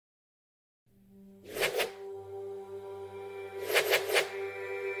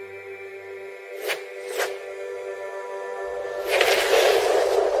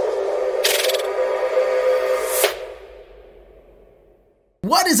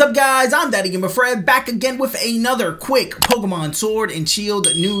What is up, guys? I'm DaddyGamerFred, back again with another quick Pokemon Sword and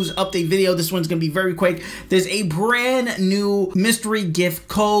Shield news update video. This one's gonna be very quick. There's a brand new mystery gift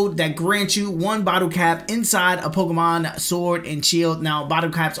code that grants you one bottle cap inside a Pokemon Sword and Shield. Now, bottle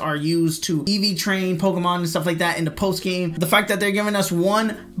caps are used to EV train Pokemon and stuff like that in the post game. The fact that they're giving us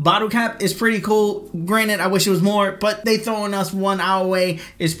one bottle cap is pretty cool. Granted, I wish it was more, but they throwing us one our way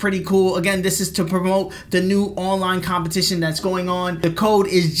is pretty cool. Again, this is to promote the new online competition that's going on. The code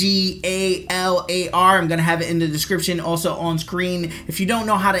is GALAR. I'm gonna have it in the description, also on screen. If you don't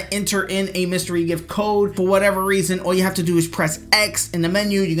know how to enter in a mystery gift code for whatever reason, all you have to do is press X in the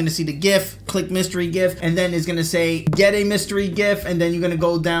menu. You're gonna see the gift, click mystery gift, and then it's gonna say get a mystery gift, and then you're gonna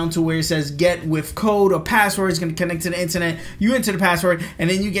go down to where it says get with code or password. It's gonna connect to the internet. You enter the password, and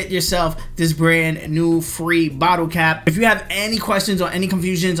then you get yourself this brand new free bottle cap. If you have any questions or any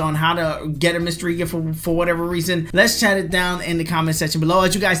confusions on how to get a mystery gift for whatever reason, let's chat it down in the comment section below.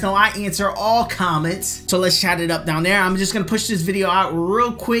 As you guys know, I answer all comments, so let's chat it up down there. I'm just gonna push this video out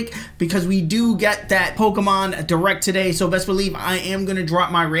real quick because we do get that Pokemon Direct today, so best believe I am gonna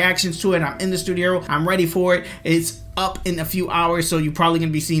drop my reactions to it. I'm in the studio, I'm ready for it. It's up in a few hours, so you're probably gonna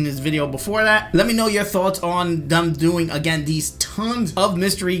be seeing this video before that. Let me know your thoughts on them doing, again, these tons of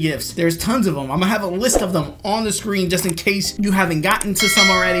mystery gifts. There's tons of them. I'm gonna have a list of them on the screen just in case you haven't gotten to some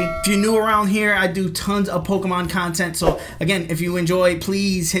already. If you're new around here, I do tons of Pokemon content, so again, if you enjoy,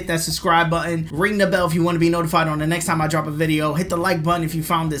 please hit that subscribe button, ring the bell if you want to be notified on the next time I drop a video, hit the like button if you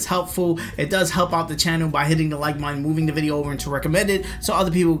found this helpful. It does help out the channel by hitting the like button, moving the video over into recommended so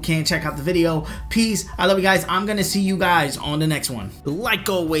other people can check out the video. Peace, I love you guys. I'm gonna see you guys on the next one. Like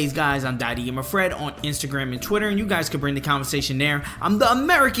always, guys, I'm DaddyGamerFred on Instagram and Twitter, and you guys can bring the conversation there. I'm the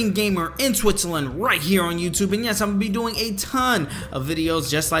American gamer in Switzerland right here on YouTube, and yes, I'm gonna be doing a ton of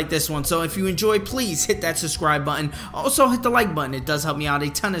videos just like this one. So if you enjoy, please hit that subscribe button. Also hit the like button. It does help me out a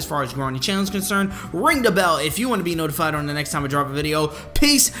ton as far as growing the channel is concerned. Ring the bell if you want to be notified on the next time I drop a video.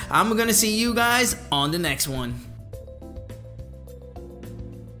 Peace. I'm gonna see you guys on the next one.